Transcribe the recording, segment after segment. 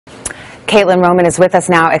Katelyn Roman is with us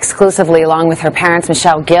now exclusively, along with her parents,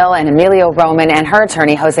 Michelle Gill and Emilio Roman, and her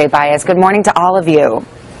attorney, Jose Baez. Good morning to all of you.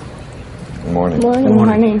 Good morning. Good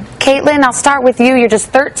morning. Caitlin, I'll start with you. You're just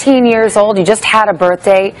 13 years old. You just had a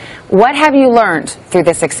birthday. What have you learned through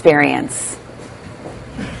this experience?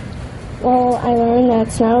 Well, I learned that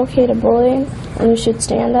it's not okay to bully, and you should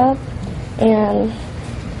stand up, and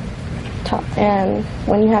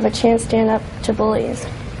when you have a chance, stand up to bullies.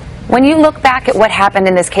 When you look back at what happened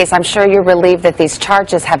in this case, I'm sure you're relieved that these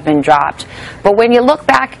charges have been dropped. But when you look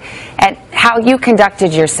back at how you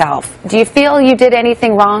conducted yourself, do you feel you did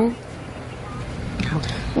anything wrong?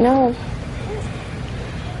 No.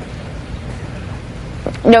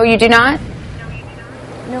 No, you do not?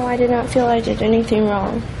 No, I did not feel I did anything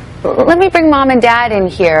wrong. Let me bring Mom and Dad in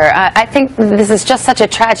here. I think this is just such a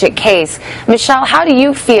tragic case. Michelle, how do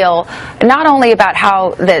you feel not only about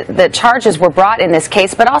how the charges were brought in this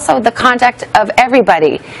case, but also the conduct of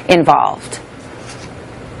everybody involved?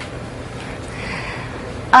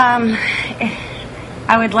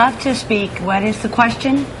 I would love to speak. What is the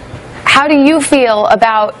question? How do you feel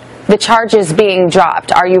about the charges being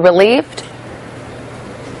dropped? Are you relieved?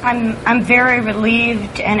 I'm very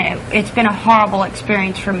relieved, and it's been a horrible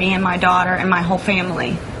experience for me and my daughter and my whole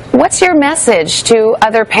family. What's your message to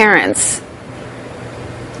other parents?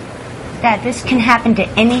 That this can happen to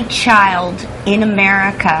any child in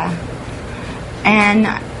America, and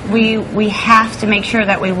we have to make sure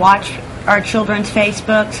that we watch our children's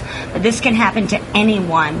Facebooks, but this can happen to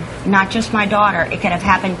anyone, not just my daughter. It could have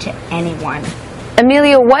happened to anyone.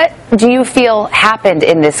 Emilio, what do you feel happened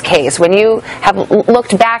in this case? When you have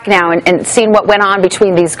looked back now and seen what went on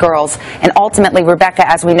between these girls, and ultimately Rebecca,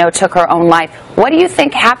 as we know, took her own life, what do you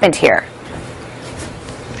think happened here?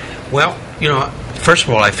 Well, you know, first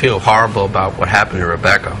of all, I feel horrible about what happened to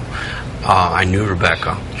Rebecca. I knew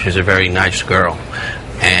Rebecca. She's a very nice girl.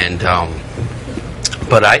 And,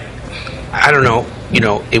 but I don't know, you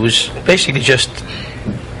know, it was basically just,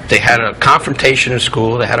 they had a confrontation in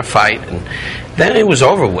school, they had a fight, and then it was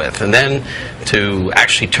over with. And then to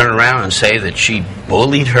actually turn around and say that she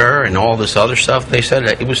bullied her and all this other stuff, they said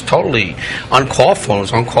that it was totally uncalled for. It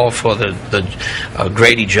was uncalled for the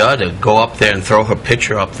Grady Judd to go up there and throw her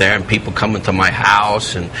picture up there, and people coming to my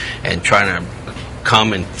house and trying to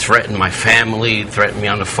come and threaten my family, threaten me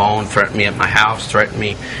on the phone, threaten me at my house, threaten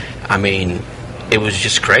me. I mean, it was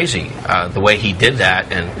just crazy the way he did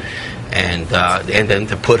that, and then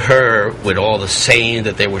to put her with all the saying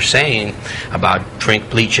that they were saying about drink,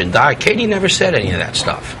 bleach, and die. Katie never said any of that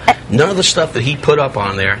stuff. None of the stuff that he put up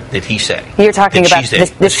on there did he say. You're talking about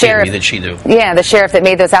the sheriff. Did she do? Yeah, the sheriff that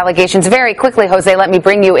made those allegations. Very quickly, Jose, let me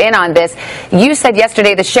bring you in on this. You said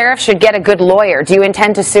yesterday the sheriff should get a good lawyer. Do you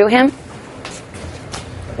intend to sue him?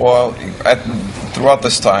 Well, throughout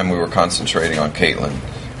this time we were concentrating on Katelyn.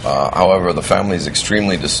 However, the family is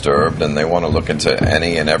extremely disturbed, and they want to look into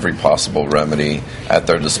any and every possible remedy at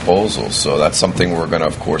their disposal. So that's something we're going to,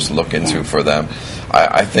 of course, look into for them.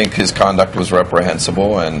 I think his conduct was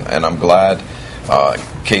reprehensible, and I'm glad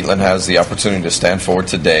Katelyn has the opportunity to stand forward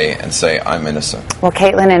today and say, I'm innocent. Well,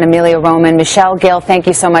 Katelyn and Emilio Roman, Michelle Gill, thank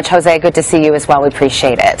you so much. Jose, good to see you as well. We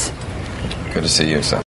appreciate it. Good to see you, Sam.